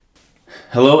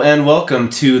Hello and welcome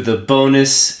to the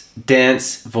bonus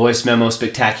dance voice memo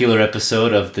spectacular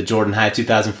episode of the Jordan High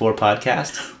 2004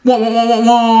 podcast. Wah, wah, wah, wah,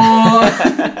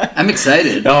 wah. I'm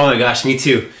excited. Oh my gosh, me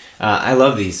too. I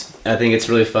love these. I think it's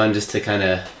really fun just to kind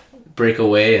of break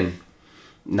away and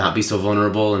not be so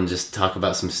vulnerable and just talk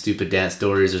about some stupid dance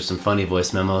stories or some funny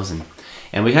voice memos.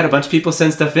 And we had a bunch of people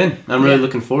send stuff in. I'm really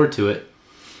looking forward to it.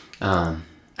 I'm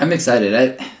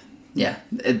excited.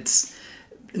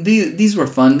 These were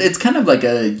fun. It's kind of like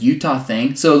a Utah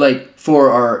thing. So like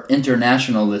for our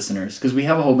international listeners, because we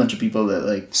have a whole bunch of people that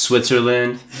like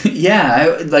Switzerland.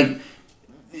 Yeah,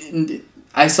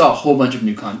 I saw a whole bunch of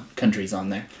new countries on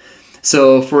there.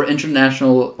 So for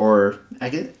international, or I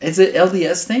guess, is it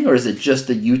LDS thing or is it just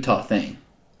a Utah thing?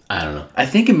 I don't know. I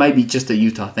think it might be just a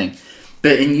Utah thing.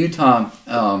 But in Utah,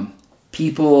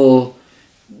 people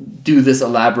do this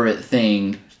elaborate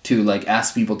thing to like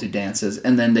ask people to dances,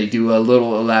 and then they do a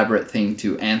little elaborate thing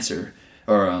to answer,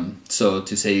 or so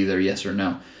to say either yes or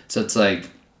no. So it's like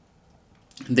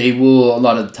they will a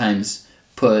lot of times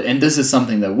put, and this is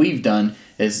something that we've done,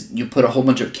 is you put a whole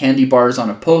bunch of candy bars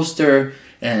on a poster,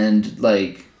 and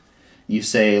like you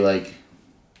say like,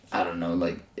 I don't know,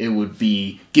 like it would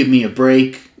be "Give me a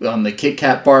break" on the Kit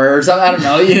Kat bar or something. I don't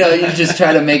know. You just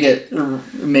try to make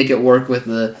it work with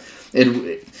the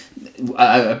it.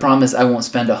 I promise I won't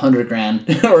spend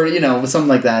 $100,000 or something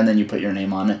like that, and then you put your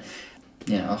name on it.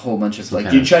 A whole bunch of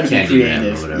like you try to be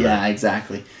creative. Yeah,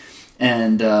 exactly.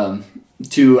 And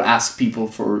to ask people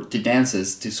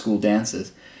to school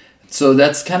dances. So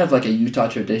that's kind of like a Utah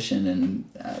tradition, and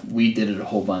we did it a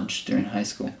whole bunch during high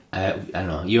school. I don't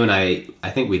know. You and I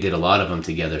think we did a lot of them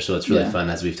together, so it's really fun.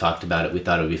 As we've talked about it, we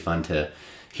thought it would be fun to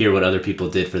hear what other people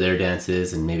did for their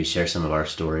dances and maybe share some of our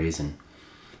stories. And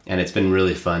it's been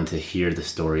really fun to hear the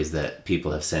stories that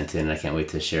people have sent in. I can't wait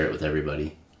to share it with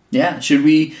everybody. Yeah. Do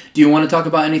you want to talk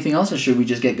about anything else, or should we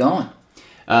just get going?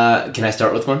 Can I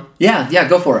start with one? Yeah,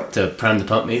 go for it. To prime the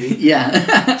pump, maybe?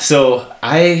 Yeah. So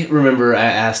I remember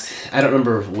I don't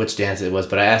remember which dance it was,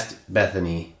 but I asked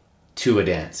Bethany to a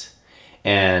dance.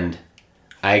 And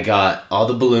I got all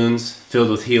the balloons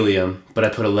filled with helium, but I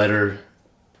put a letter,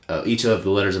 each of the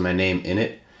letters of my name in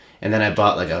it. And then I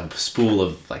bought like a spool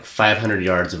of like 500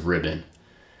 yards of ribbon.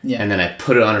 Yeah. And then I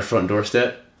put it on her front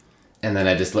doorstep. And then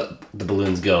I just let the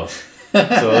balloons go. So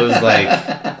it was like,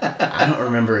 I don't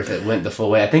remember if it went the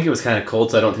full way. I think it was kind of cold,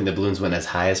 so I don't think the balloons went as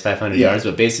high as 500 yards.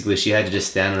 But basically, she had to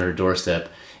just stand on her doorstep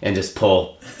and just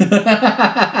pull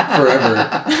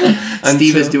forever.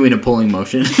 Steve is doing a pulling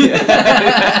motion.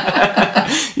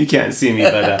 You can't see me,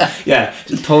 but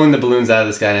just pulling the balloons out of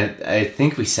the sky. And I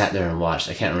think we sat there and watched.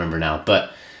 I can't remember now,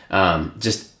 but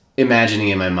just imagining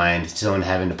in my mind someone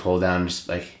having to pull down, just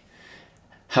like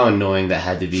how annoying that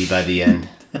had to be by the end.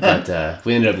 But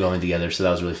we ended up going together, so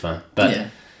that was really fun. But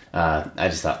I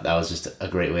just thought that was just a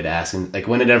great way to ask. And like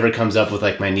when it ever comes up with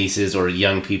like my nieces or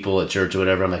young people at church or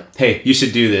whatever, I'm like, hey, you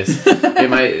should do this.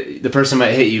 The person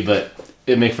might hit you, but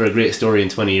it'd make for a great story in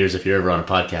 20 years if you're ever on a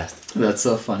podcast. That's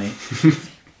so funny.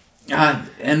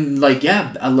 And like,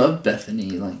 I love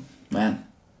Bethany. Like, man,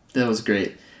 that was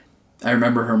great. I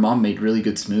remember her mom made really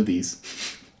good smoothies.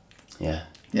 Yeah.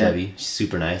 Debbie, she's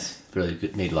super nice. Really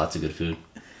good, made lots of good food.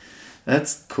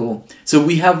 That's cool. So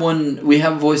we have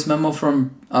a voice memo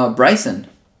from Bryson.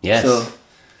 Yes. So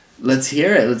let's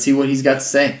hear it. Let's see what he's got to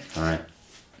say. All right.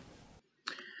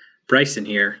 Bryson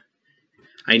here.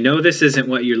 I know this isn't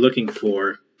what you're looking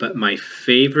for, but my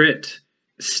favorite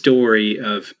story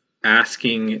of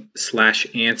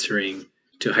asking/answering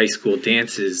to high school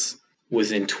dances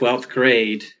was in 12th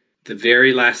grade. The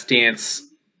very last dance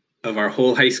of our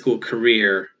whole high school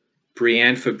career,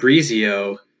 Brianne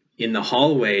Fabrizio in the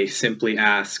hallway simply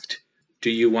asked, "Do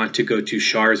you want to go to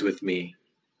Shars with me?"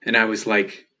 And I was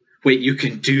like, wait, you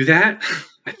can do that?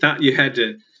 I thought you had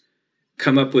to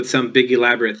come up with some big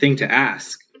elaborate thing to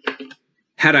ask.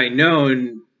 Had I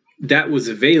known that was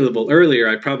available earlier,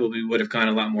 I probably would have gone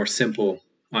a lot more simple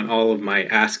on all of my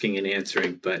asking and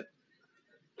answering. But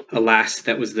alas,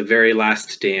 that was the very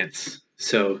last dance.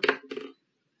 So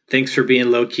thanks for being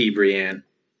low-key, Brianne.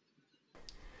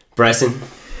 Bryson,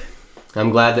 I'm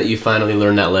glad that you finally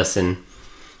learned that lesson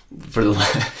for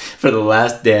the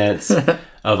last dance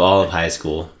of all of high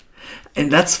school.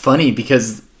 And that's funny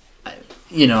because,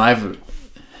 I've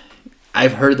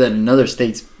heard that in other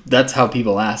states, that's how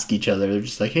people ask each other. They're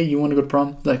just like, hey, you want to go to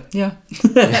prom? Like, yeah.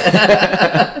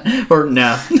 Or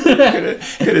no.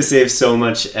 Could have saved so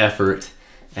much effort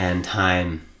and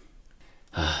time.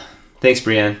 Thanks,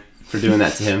 Brianne, for doing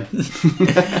that to him.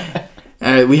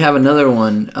 All right, we have another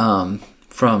one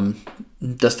from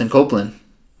Dustin Copeland.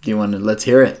 Let's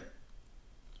hear it.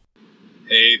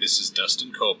 Hey, this is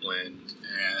Dustin Copeland,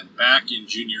 and back in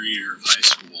junior year of high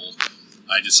school,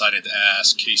 I decided to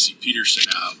ask Casey Peterson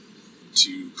out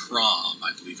to prom,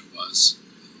 I believe it was,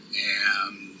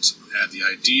 and had the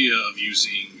idea of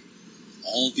using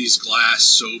all these glass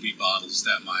Sobe bottles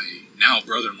that my now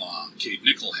brother-in-law, Cade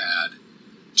Nickel, had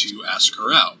to ask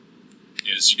her out.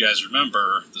 As you guys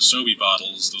remember, the Sobe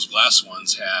bottles, those glass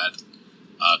ones, had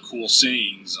cool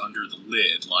sayings under the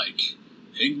lid, like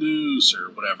 "hang loose" or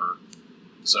whatever.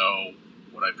 So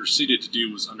what I proceeded to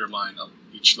do was underline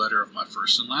each letter of my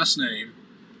first and last name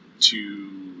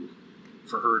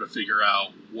for her to figure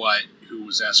out who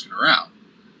was asking her out.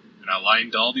 And I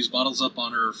lined all these bottles up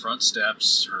on her front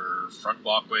steps, her front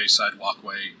walkway, side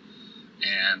walkway,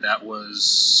 and that was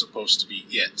supposed to be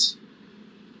it.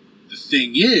 The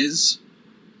thing is,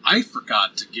 I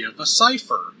forgot to give a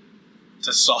cipher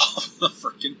to solve the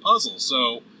freaking puzzle.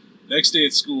 So next day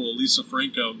at school, Lisa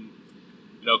Frankum,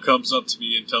 comes up to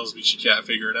me and tells me she can't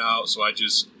figure it out. So I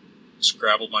just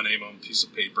scribbled my name on a piece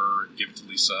of paper and give it to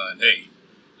Lisa. And hey,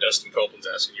 Dustin Copeland's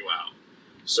asking you out.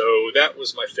 So that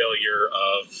was my failure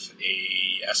of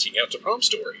a asking out to prom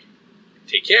story.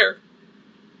 Take care.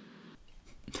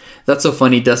 That's so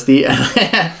funny, Dusty.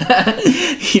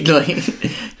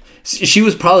 She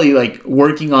was probably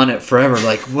working on it forever.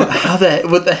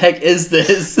 What the heck is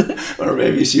this? Or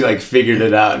maybe she figured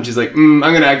it out and she's like, I'm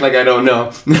gonna act like I don't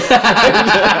know.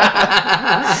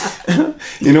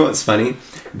 You know what's funny?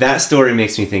 That story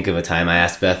makes me think of a time I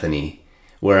asked Bethany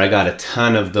where I got a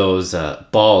ton of those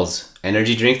Balls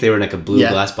energy drink. They were in a blue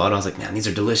glass bottle. I was like, man, these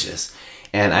are delicious.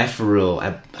 And I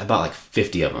bought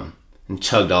 50 of them and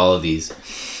chugged all of these.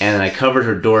 And then I covered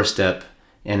her doorstep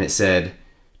and it said,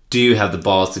 "Do you have the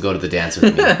balls to go to the dance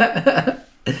with me?"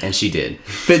 And she did.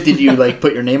 But did you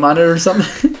put your name on it or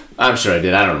something? I'm sure I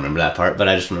did. I don't remember that part, but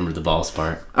I just remember the balls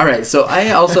part. All right, so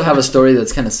I also have a story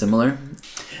that's kind of similar.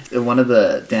 One of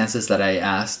the dances that I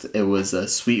asked, it was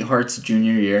Sweetheart's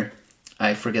junior year.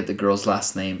 I forget the girl's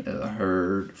last name.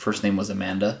 Her first name was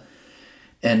Amanda.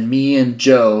 And me and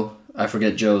Joe, I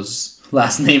forget Joe's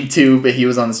last name too, but he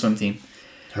was on the swim team.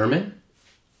 Herman?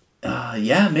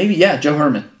 Joe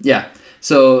Herman. Yeah.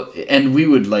 So, and we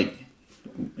would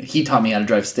he taught me how to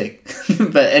drive stick.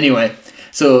 But anyway,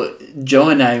 so Joe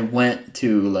and I went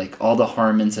to all the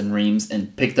Harmons and Reams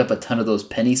and picked up a ton of those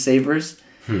penny savers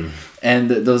and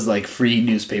those free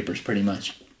newspapers pretty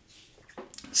much.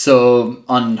 So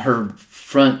on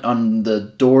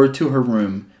the door to her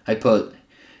room, I put,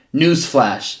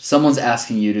 "Newsflash, someone's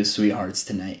asking you to Sweethearts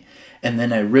tonight." And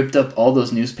then I ripped up all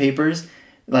those newspapers,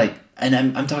 and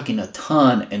I'm talking a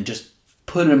ton, and just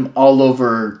put them all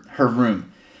over her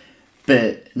room.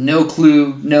 But no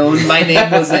clue, my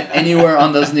name wasn't anywhere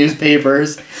on those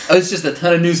newspapers. It was just a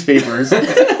ton of newspapers.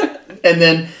 And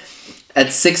then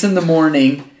at 6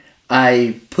 a.m,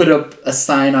 I put up a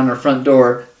sign on her front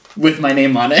door with my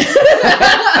name on it.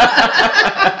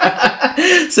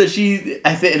 So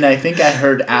I think I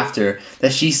heard after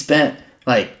that she spent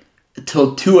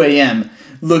till 2 a.m.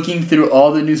 looking through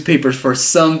all the newspapers for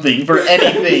something, for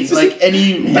anything,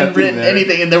 any handwritten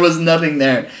anything, and there was nothing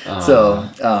there. So,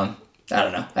 I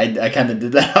don't know. I kind of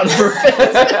did that on purpose.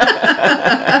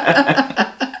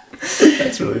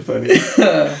 That's really funny.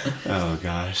 Oh,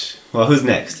 gosh. Well, who's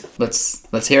next?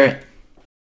 Let's hear it.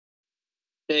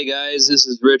 Hey, guys. This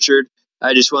is Richard.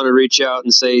 I just want to reach out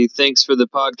and say thanks for the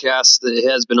podcast. It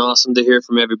has been awesome to hear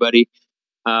from everybody.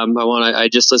 I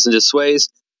just listened to Sway's.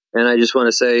 And I just want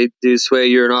to say, dude, Sway,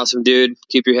 you're an awesome dude.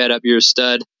 Keep your head up. You're a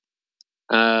stud.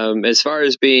 As far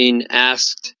as being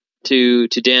asked to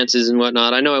dances and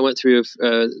whatnot, I know I went through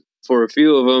for a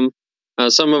few of them.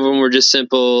 Some of them were just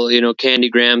simple,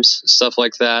 candygrams, stuff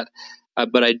like that.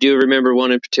 But I do remember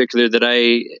one in particular that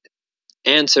I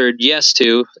answered yes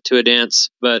to a dance.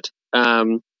 But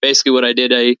basically what I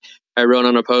did, I wrote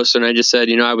on a poster and I just said,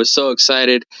 I was so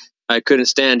excited. I couldn't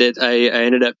stand it. I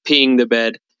ended up peeing the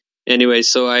bed. Anyway,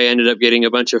 so I ended up getting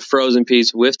a bunch of frozen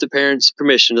peas with the parents'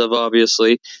 permission of,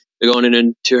 obviously, going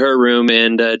into her room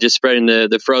and just spreading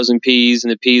the frozen peas and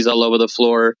the peas all over the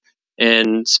floor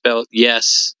and spelled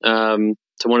yes to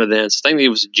one of the dances. I think it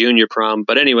was junior prom.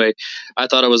 But anyway, I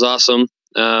thought it was awesome.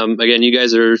 Again, you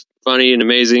guys are funny and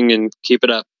amazing, and keep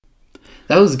it up.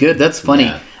 That was good. That's funny.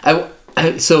 Yeah.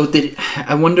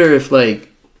 I wonder if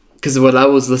because when I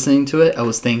was listening to it, I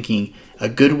was thinking a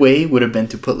good way would have been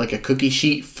to put a cookie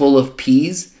sheet full of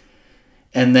peas,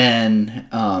 and then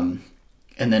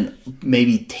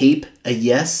maybe tape a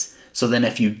yes. So then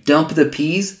if you dump the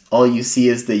peas, all you see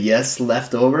is the yes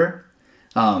left over.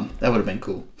 That would have been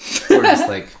cool. Or just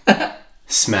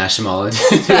smash them all into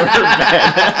her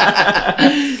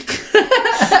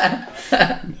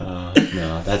bed.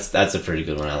 No, That's a pretty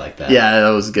good one. I like that. Yeah, that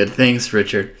was good. Thanks,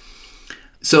 Richard.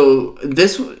 So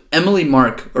this Emily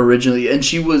Mark originally, and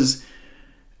she was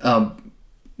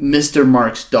Mr.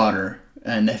 Mark's daughter,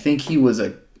 and I think he was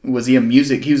a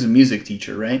music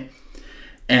teacher, right?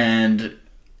 And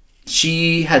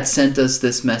she had sent us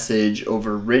this message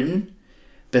over written,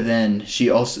 but then she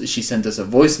sent us a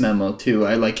voice memo too.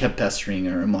 I kept pestering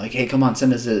her. I'm like, hey, come on,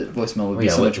 send us a voice memo.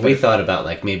 We thought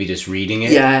about maybe just reading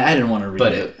it. Yeah, I didn't want to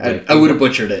read it. I would have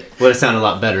butchered it. Would have sounded a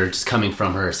lot better just coming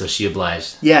from her, so she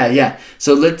obliged. Yeah.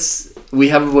 So we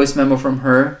have a voice memo from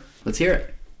her. Let's hear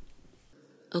it.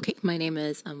 Okay, my name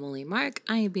is Emily Mark.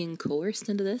 I am being coerced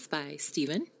into this by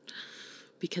Steven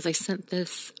because I sent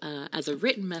this as a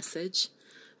written message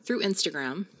through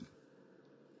Instagram,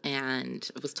 and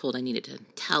I was told I needed to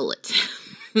tell it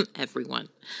to everyone.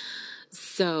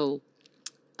 So,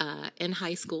 in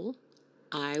high school,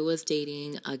 I was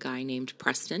dating a guy named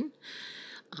Preston,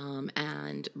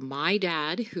 and my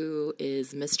dad, who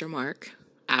is Mr. Mark,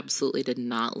 absolutely did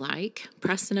not like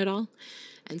Preston at all.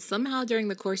 And somehow during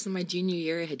the course of my junior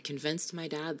year, I had convinced my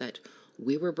dad that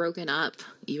we were broken up,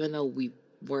 even though we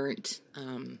weren't.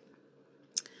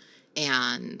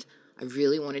 And I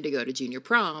really wanted to go to junior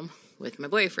prom with my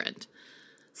boyfriend.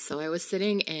 So I was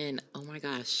sitting in, oh my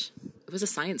gosh, it was a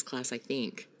science class, I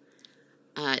think,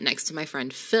 next to my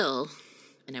friend Phil.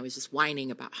 And I was just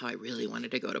whining about how I really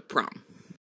wanted to go to prom.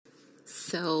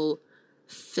 So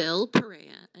Phil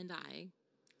Perea and I,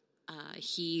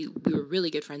 we were really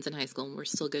good friends in high school, and we're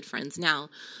still good friends now.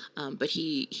 But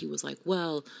he was like,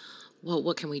 well,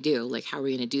 what can we do? Like, how are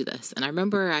we going to do this? And I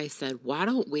remember I said, why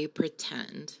don't we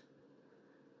pretend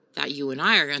that you and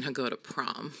I are going to go to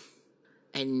prom?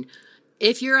 And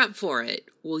if you're up for it,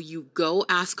 will you go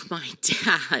ask my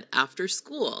dad after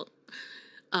school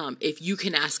if you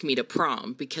can ask me to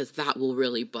prom? Because that will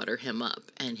really butter him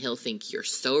up, and he'll think you're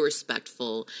so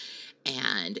respectful,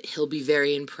 and he'll be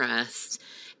very impressed,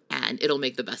 and it'll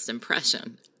make the best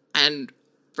impression. And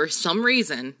for some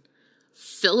reason,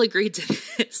 Phil agreed to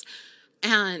this.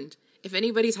 And if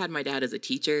anybody's had my dad as a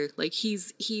teacher, like,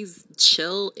 he's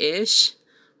chill-ish,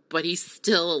 but he's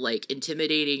still, like,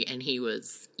 intimidating, and he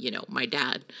was, my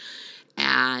dad.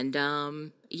 And,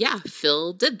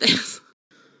 Phil did this.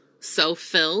 So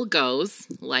Phil goes,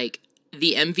 like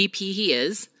the MVP he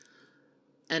is,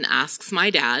 and asks my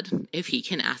dad if he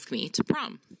can ask me to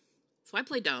prom. So I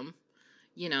play dumb.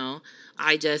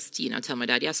 I just, tell my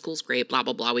dad, yeah, school's great, blah,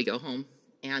 blah, blah. We go home.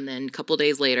 And then a couple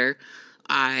days later,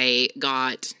 I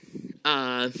got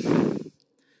asked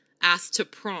to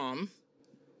prom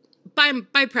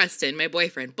by Preston, my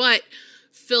boyfriend. But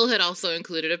Phil had also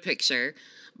included a picture,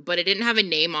 but it didn't have a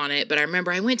name on it. But I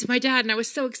remember I went to my dad, and I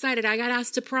was so excited. I got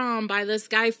asked to prom by this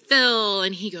guy, Phil.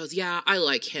 And he goes, yeah, I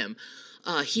like him.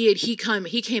 He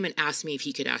came and asked me if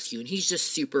he could ask you. And he's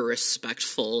just super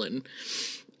respectful, and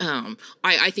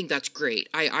I think that's great.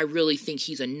 I really think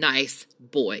he's a nice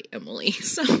boy, Emily.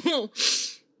 So,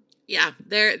 yeah,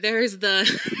 there's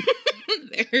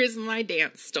there's my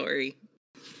dance story.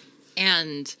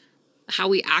 And how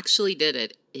we actually did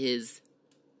it is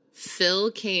Phil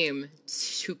came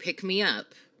to pick me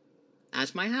up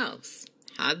at my house,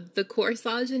 had the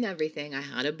corsage and everything. I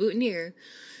had a boutonniere.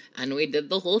 And we did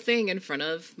the whole thing in front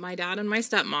of my dad and my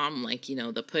stepmom, like,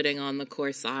 the putting on the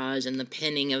corsage and the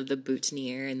pinning of the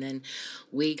boutonniere. And then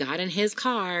we got in his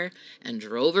car and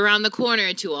drove around the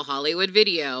corner to a Hollywood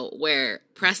Video where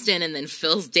Preston and then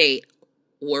Phil's date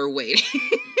were waiting.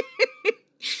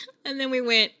 And then we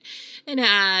went and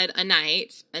had a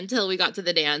night until we got to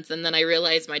the dance. And then I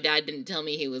realized my dad didn't tell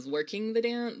me he was working the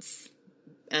dance.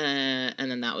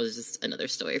 And then that was just another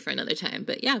story for another time.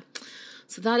 But yeah.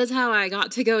 So that is how I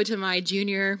got to go to my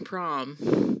junior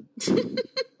prom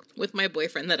with my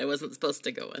boyfriend that I wasn't supposed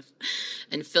to go with.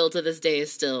 And Phil to this day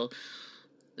is still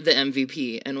the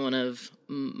MVP and one of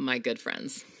my good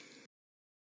friends.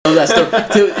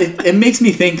 So it makes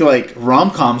me think like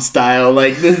rom-com style,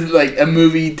 like this is like a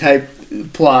movie type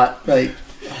plot, like.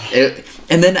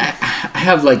 And then I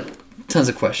have like tons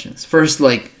of questions. First,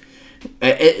 like,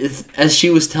 as she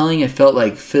was telling, it felt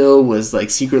like Phil was like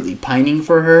secretly pining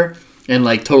for her. And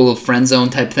like total friend zone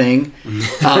type thing.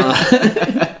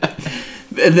 And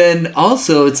then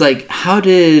also it's like, how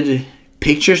did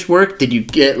pictures work? Did you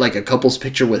get like a couple's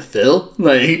picture with Phil?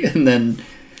 Like, and then,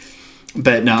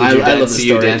 but no, I love the story.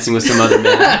 You dancing with some other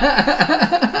man.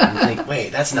 I'm like,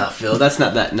 wait, that's not Phil. That's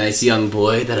not that nice young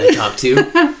boy that I talked to.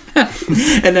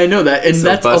 And I know that, and so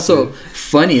that's busted. also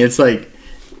funny. It's like,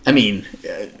 I mean,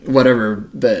 whatever,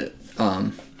 but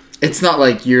it's not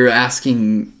like you're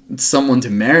asking someone to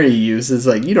marry you. So it's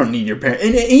like, you don't need your parents,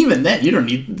 and even then, you don't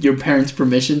need your parents'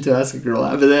 permission to ask a girl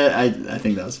out. But that, I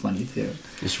think that was funny too.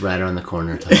 Just right around the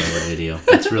corner talking about a video.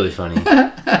 That's really funny.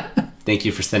 Thank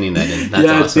you for sending that in. That's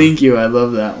yeah, awesome. Thank you. I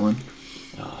love that one.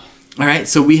 Oh. All right,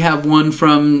 so we have one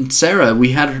from Sarah.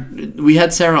 We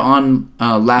had Sarah on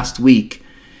last week,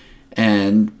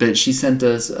 but she sent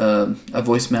us a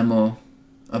voice memo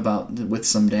with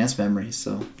some dance memories.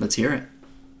 So let's hear it.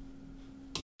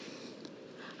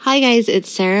 Hi guys, it's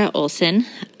Sarah Olson.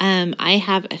 I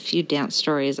have a few dance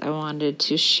stories I wanted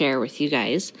to share with you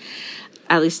guys,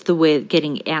 at least the way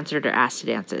getting answered or asked to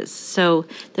dances. So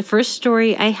the first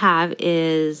story I have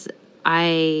is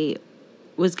I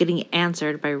was getting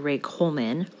answered by Ray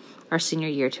Coleman our senior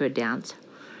year to a dance.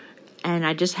 And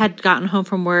I just had gotten home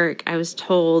from work. I was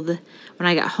told when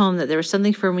I got home that there was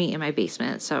something for me in my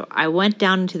basement. So I went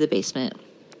down into the basement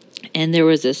and there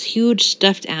was this huge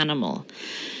stuffed animal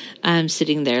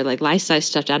sitting there, like life-size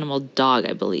stuffed animal dog,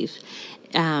 I believe.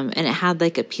 And it had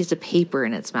like a piece of paper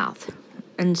in its mouth.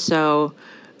 And so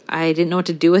I didn't know what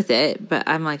to do with it, but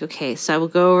I'm like, okay, so I will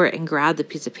go over and grab the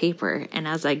piece of paper. And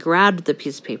as I grabbed the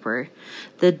piece of paper,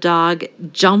 the dog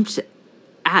jumped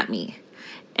at me.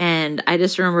 And I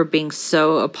just remember being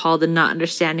so appalled and not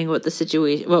understanding what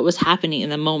was happening in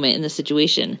the moment in the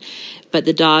situation. But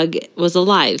the dog was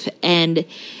alive. And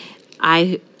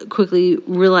I quickly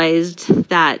realized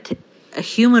that a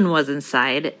human was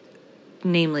inside,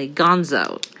 namely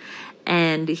Gonzo.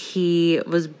 And he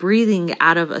was breathing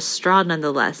out of a straw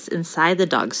nonetheless inside the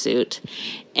dog suit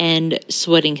and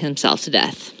sweating himself to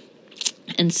death.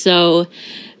 And so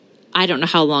I don't know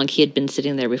how long he had been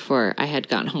sitting there before I had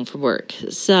gotten home from work.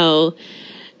 So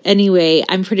anyway,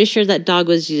 I'm pretty sure that dog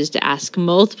was used to ask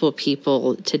multiple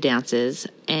people to dances,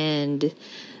 and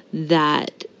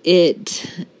that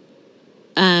it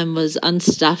was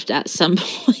unstuffed at some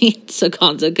point so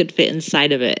Gonzo could fit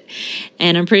inside of it.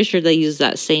 And I'm pretty sure they used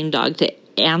that same dog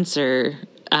to answer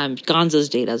Gonzo's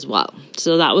date as well.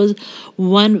 So that was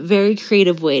one very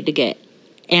creative way to get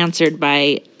answered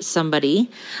by somebody.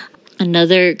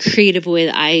 Another creative way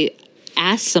that I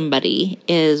asked somebody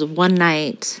is one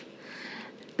night,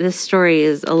 this story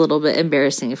is a little bit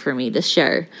embarrassing for me to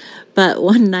share, but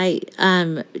one night,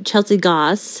 Chelsea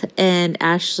Goss and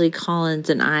Ashley Collins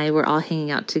and I were all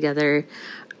hanging out together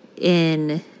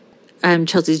in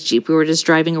Chelsea's Jeep. We were just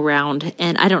driving around,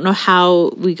 and I don't know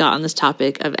how we got on this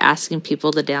topic of asking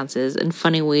people to dances and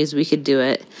funny ways we could do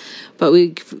it, but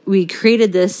we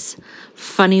created this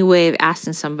funny way of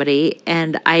asking somebody,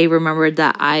 and I remembered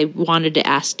that I wanted to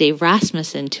ask Dave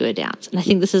Rasmussen to a dance, and I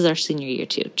think this is our senior year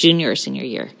too, junior or senior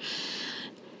year,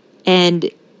 and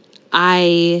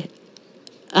I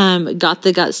got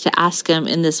the guts to ask him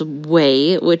in this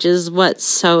way, which is what's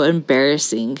so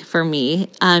embarrassing for me.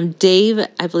 Dave,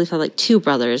 I believe, had like 2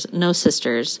 brothers, no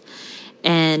sisters,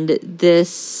 and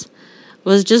this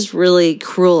was just really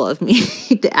cruel of me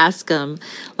to ask him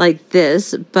like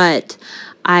this, but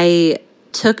I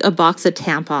took a box of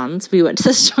tampons. We went to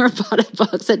the store, bought a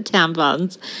box of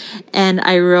tampons, and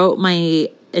I wrote my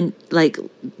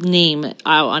name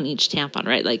out on each tampon,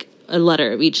 right? Like a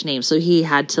letter of each name. So he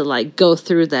had to like go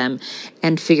through them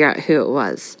and figure out who it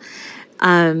was.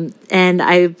 And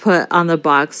I put on the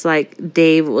box like,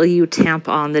 Dave, will you tamp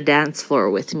on the dance floor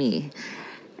with me?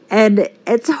 And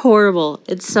it's horrible.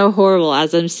 It's so horrible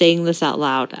as I'm saying this out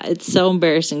loud. It's so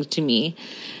embarrassing to me.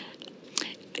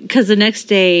 Because the next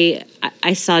day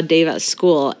I saw Dave at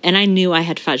school and I knew I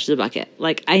had fudged the bucket.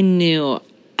 Like I knew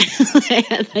I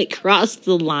had like crossed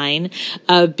the line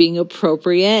of being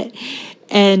appropriate.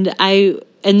 And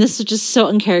this is just so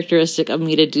uncharacteristic of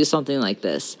me to do something like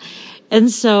this. And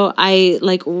so I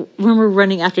like remember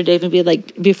running after Dave and be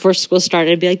like, before school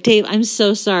started, I'd be like, Dave, I'm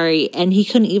so sorry. And he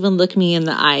couldn't even look me in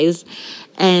the eyes.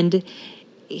 And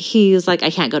he was like, I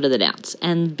can't go to the dance.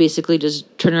 And basically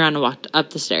just turned around and walked up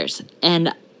the stairs.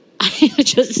 And I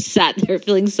just sat there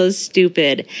feeling so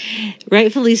stupid.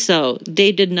 Rightfully so.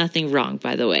 Dave did nothing wrong,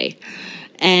 by the way.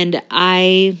 And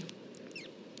I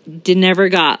never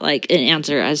got like an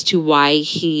answer as to why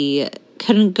he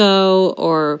couldn't go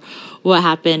or what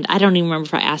happened. I don't even remember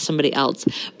if I asked somebody else.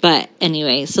 But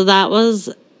anyway, so that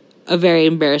was a very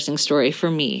embarrassing story for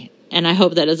me. And I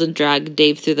hope that doesn't drag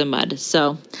Dave through the mud.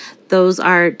 So those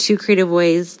are 2 creative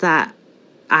ways that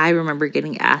I remember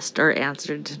getting asked or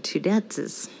answered to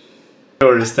dances.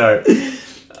 Where to start?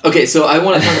 Okay, so I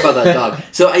want to talk about that dog.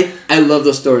 So I love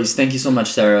those stories. Thank you so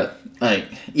much, Sarah. Like,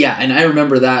 yeah, and I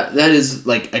remember that. That is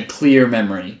like a clear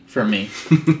memory for me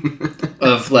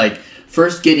of like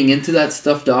first getting into that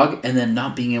stuffed dog and then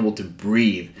not being able to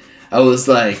breathe. I was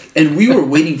like, and we were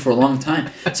waiting for a long time,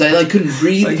 so I like couldn't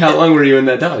breathe. Like, how long were you in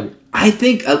that dog? I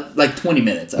think like 20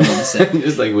 minutes, I want to say.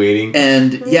 Just like waiting.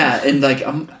 And yeah, and like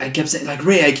I kept saying like,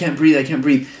 Ray, I can't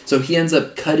breathe. So he ends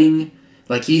up cutting,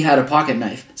 like he had a pocket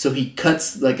knife. So he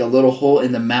cuts like a little hole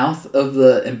in the mouth of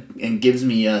and gives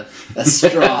me a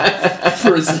straw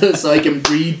so I can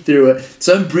breathe through it.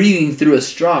 So I'm breathing through a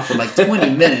straw for like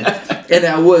 20 minutes. And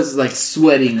I was like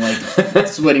sweating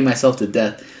myself to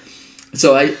death.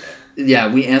 So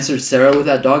we answered Sarah with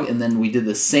that dog, and then we did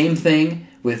the same thing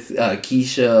with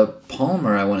Keisha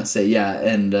Palmer, I want to say,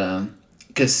 and I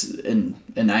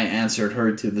answered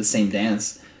her to the same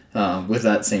dance with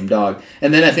that same dog,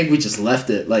 and then I think we just left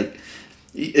it like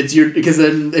it's because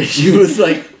then she was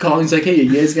like calling, she's like, hey,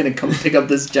 you guys gonna come pick up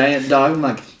this giant dog? I'm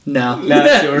like, no,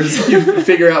 it's yours. You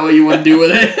figure out what you want to do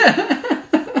with it.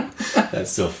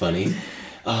 That's so funny.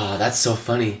 Oh, that's so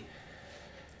funny.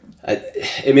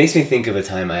 It makes me think of a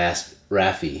time I asked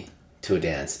Rafi to a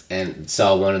dance and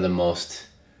saw one of the most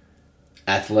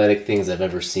athletic things I've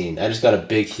ever seen. I just got a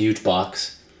big, huge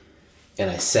box, and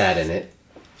I sat in it.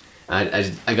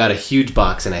 I got a huge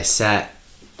box, and I sat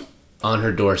on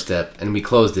her doorstep, and we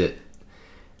closed it,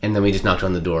 and then we just knocked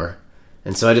on the door.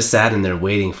 And so I just sat in there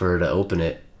waiting for her to open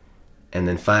it, and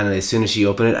then finally, as soon as she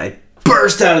opened it, I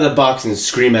burst out of the box and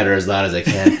scream at her as loud as I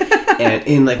can. And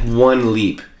in like one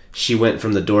leap, she went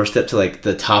from the doorstep to like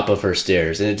the top of her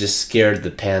stairs, and it just scared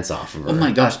the pants off of her. Oh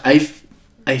my gosh, I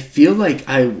feel like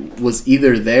I was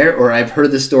either there or I've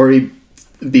heard the story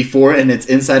before, and it's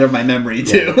inside of my memory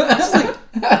too. Yeah.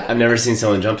 I've never seen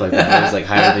someone jump like that. It was like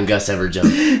higher than Gus ever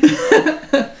jumped.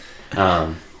 So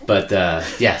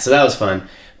that was fun.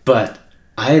 But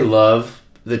I love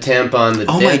the tampon, the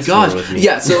dance floor with me.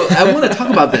 Yeah, so I want to talk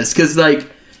about this because like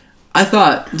I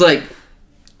thought like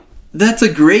that's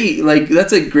a great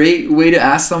way to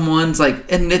ask someone's like,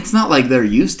 and it's not like they're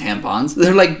used tampons.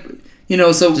 They're like,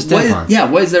 so just tampons.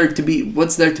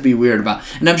 What's there to be weird about?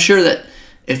 And I'm sure that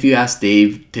if you ask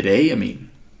Dave today, I mean,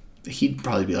 he'd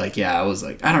probably be like, yeah, I was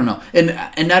like, I don't know. And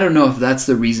I don't know if that's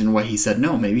the reason why he said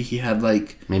no. Maybe he had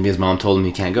like... Maybe his mom told him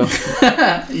he can't go.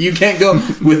 You can't go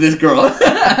with this girl.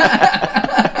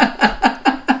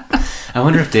 I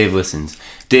wonder if Dave listens.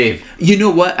 Dave. You know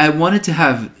what? I wanted to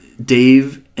have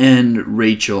Dave and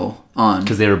Rachel on.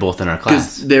 Because they were both in our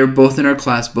class. They were both in our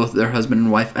class, both their husband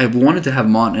and wife. I wanted to have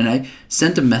them on, and I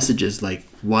sent them messages like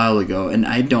a while ago, and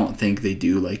I don't think they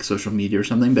do like social media or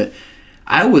something, but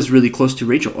I was really close to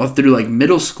Rachel all through like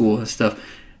middle school and stuff.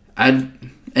 I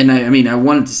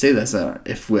wanted to say this,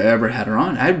 if we ever had her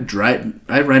on, I'd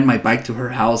ride my bike to her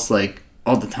house like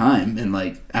all the time and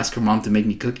like ask her mom to make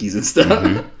me cookies and stuff.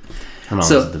 Mm-hmm. Her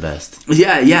mom's the best.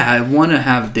 Yeah, I want to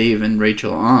have Dave and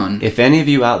Rachel on. If any of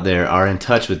you out there are in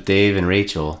touch with Dave and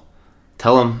Rachel,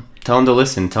 tell them to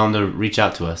listen. Tell them to reach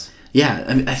out to us.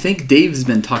 Yeah, I think Dave's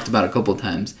been talked about a couple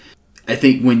times. I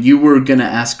think when you were going to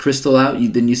ask Crystal out,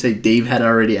 didn't you say Dave had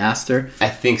already asked her? I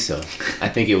think so. I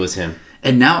think it was him.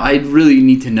 And now I really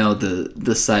need to know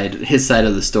his side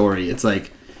of the story. It's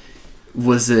like,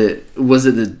 was it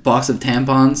the box of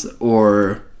tampons,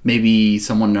 or maybe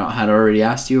someone had already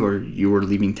asked you, or you were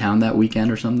leaving town that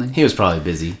weekend or something? He was probably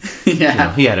busy.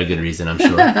 Yeah. He had a good reason, I'm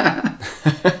sure.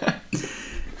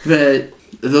 But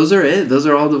those are it. Those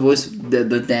are all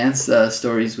the dance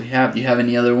stories we have. Do you have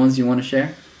any other ones you want to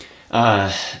share?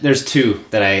 There's two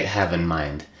that I have in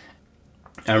mind.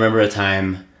 I remember a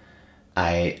time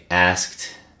I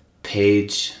asked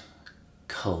Paige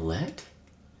Collette?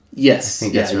 Yes. I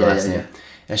think that's her last name.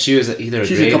 Yeah, she was either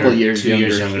She's a couple or years 2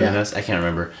 years younger than us. I can't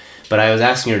remember. But I was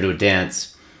asking her to a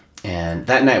dance, and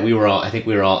that night I think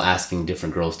we were all asking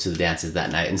different girls to the dances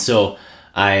that night. And so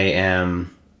I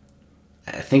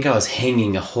think I was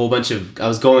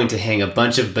going to hang a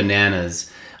bunch of bananas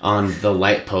on the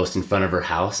light post in front of her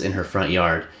house in her front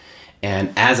yard.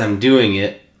 And as I'm doing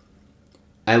it,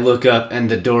 I look up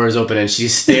and the door is open and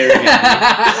she's staring at me.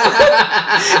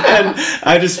 And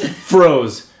I just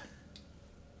froze.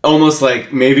 Almost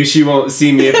like maybe she won't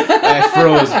see me if I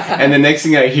froze. And the next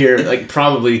thing I hear, like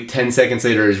probably 10 seconds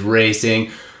later, is Ray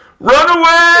saying, "Run away!"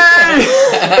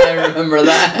 I remember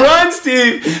that. "Run,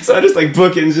 Steve!" So I just like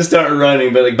book it and just start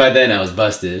running. But like by then I was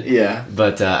busted. Yeah.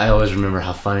 But I always remember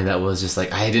how funny that was. Just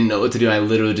like I didn't know what to do. I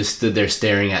literally just stood there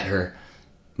staring at her,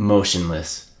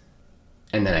 motionless.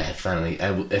 And then I had finally,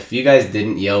 if you guys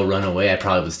didn't yell "run away," I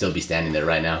probably would still be standing there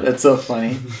right now. That's so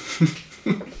funny.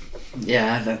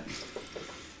 Yeah.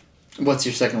 What's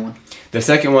your second one? The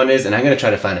second one is, and I'm gonna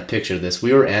try to find a picture of this.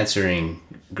 We were answering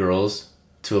girls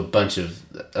to a bunch of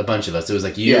us. It was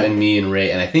like you and me and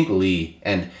Ray and I think Lee,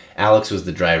 and Alex was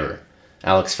the driver.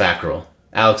 Alex Fackrell.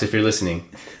 Alex, if you're listening,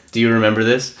 do you remember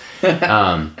this?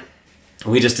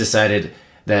 We just decided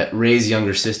that Ray's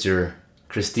younger sister,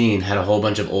 Christine had a whole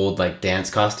bunch of old like dance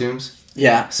costumes.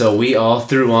 Yeah. So we all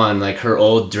threw on like her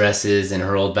old dresses and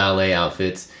her old ballet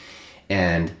outfits,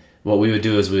 and what we would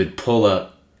do is we would pull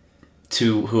up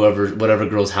to whatever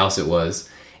girl's house it was,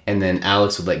 and then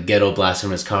Alex would like ghetto blast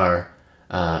from his car,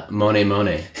 Monet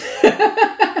Monet.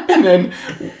 And then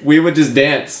we would just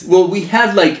dance. Well, we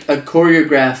had like a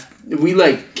choreographed. We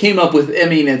like came up with. I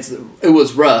mean, it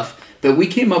was rough, but we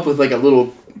came up with like a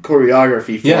little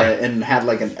choreography for it and had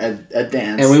like a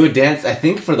dance. And we would dance, I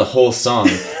think, for the whole song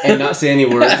and not say any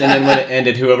words. And then when it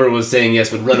ended, whoever was saying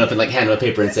yes would run up and like hand him a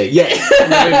paper and say yes.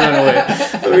 And then we'd run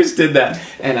away. We just did that.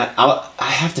 And I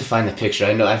have to find the picture.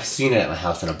 I know I've seen it at my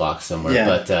house in a box somewhere.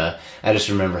 But I just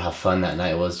remember how fun that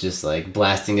night was, just like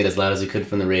blasting it as loud as we could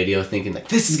from the radio, thinking like,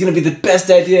 this is going to be the best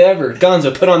idea ever.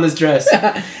 Gonzo, put on this dress.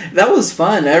 That was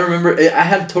fun. I remember, I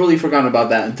had totally forgotten about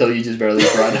that until you just barely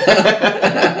brought it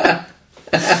up.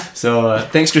 So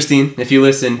thanks, Christine. If you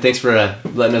listen, thanks for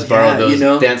letting us borrow those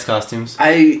dance costumes.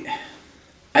 I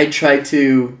tried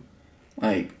to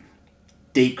like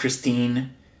date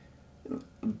Christine.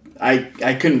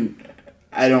 I couldn't.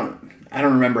 I don't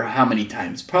remember how many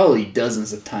times. Probably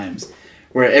dozens of times.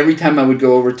 Where every time I would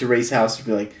go over to Ray's house, I'd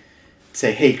be like,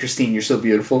 say, "Hey, Christine, you're so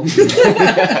beautiful."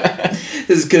 This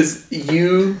is because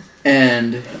you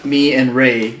and me and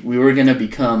Ray, we were gonna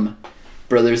become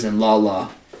brothers-in-law,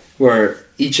 where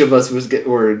each of us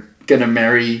were gonna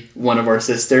marry one of our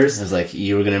sisters. It was like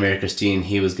you were gonna marry Christine,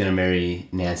 he was gonna marry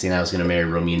Nancy, and I was gonna marry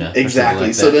Romina. Exactly.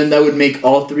 Like so then that would make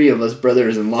all three of us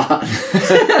brothers-in-law.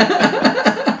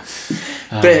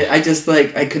 But I just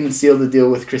I couldn't seal the deal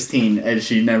with Christine, and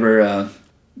she never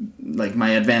my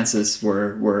advances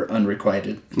were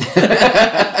unrequited.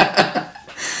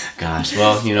 Gosh,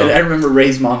 well, And I remember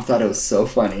Ray's mom thought it was so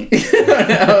funny.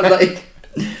 I was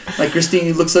like Christine,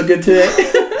 you look so good today.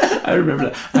 I remember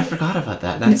that. I forgot about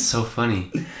that. That's so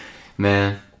funny.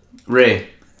 Man. Ray,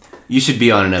 you should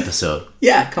be on an episode.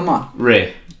 Yeah, come on.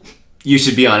 Ray, you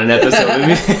should be on an episode.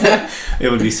 It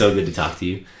would be so good to talk to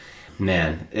you.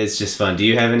 Man, it's just fun. Do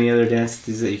you have any other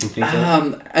dances that you can think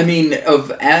of? I mean,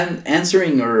 of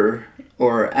answering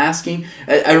or asking.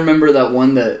 I remember that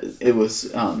one that it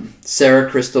was Sarah,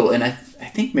 Crystal, and I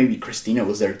think maybe Christina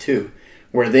was there too,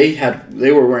 where they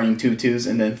were wearing tutus,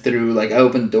 and then I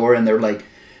opened the door and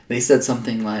they said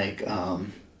something like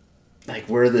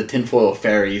we're the tinfoil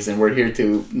fairies and we're here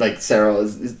to Sarah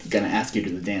is gonna ask you to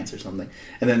the dance or something,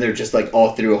 and then they're just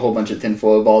all threw a whole bunch of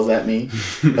tinfoil balls at me.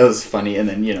 That was funny. And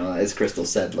then as Crystal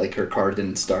said, her car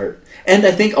didn't start, and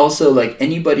I think also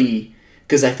anybody,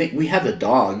 because I think we have a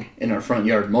dog in our front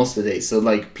yard most of the day, so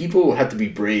people have to be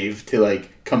brave to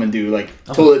come and do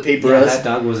toilet paper us. That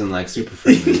dog wasn't super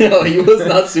friendly. No, he was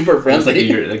not super friendly.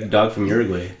 It was like a dog from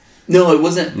Uruguay. No, it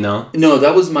wasn't. No,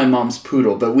 that was my mom's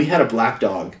poodle, but we had a black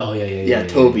dog. Oh yeah,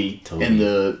 Toby.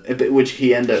 Which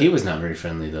he ended up. He was not very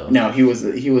friendly though. No, he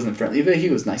wasn't friendly, but he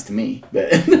was nice to me. But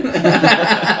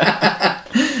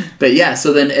but yeah,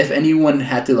 so then if anyone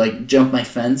had to jump my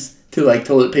fence to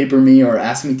toilet paper me or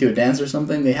ask me to a dance or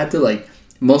something, they had to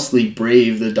mostly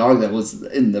brave the dog that was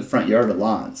in the front yard a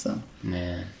lot. So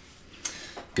man,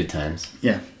 good times.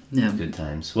 Yeah, good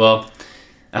times. Well,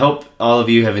 I hope all of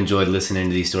you have enjoyed listening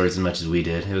to these stories as much as we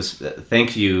did. It was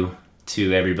thank you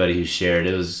to everybody who shared.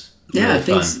 It was really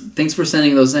fun. Thanks for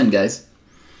sending those in, guys.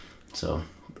 So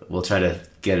we'll try to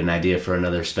get an idea for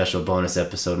another special bonus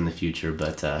episode in the future.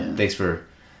 But thanks for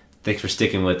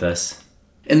sticking with us.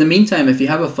 In the meantime, if you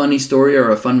have a funny story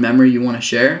or a fun memory you want to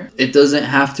share, it doesn't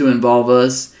have to involve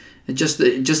us. It just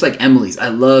like Emily's. I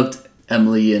loved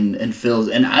Emily and Phil's,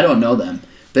 and I don't know them.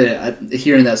 But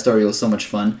hearing that story was so much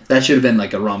fun. That should have been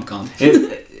a rom-com.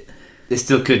 It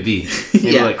still could be.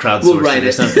 Maybe crowdsourcing we'll write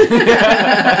or something.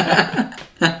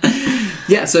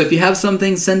 Yeah, so if you have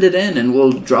something, send it in, and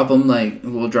we'll drop them.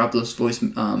 We'll drop those voice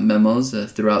memos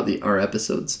throughout our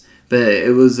episodes. But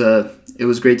it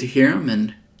was great to hear them,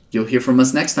 and you'll hear from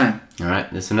us next time. All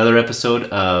right, this is another episode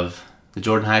of the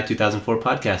Jordan High 2004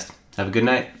 podcast. Have a good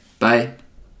night. Bye.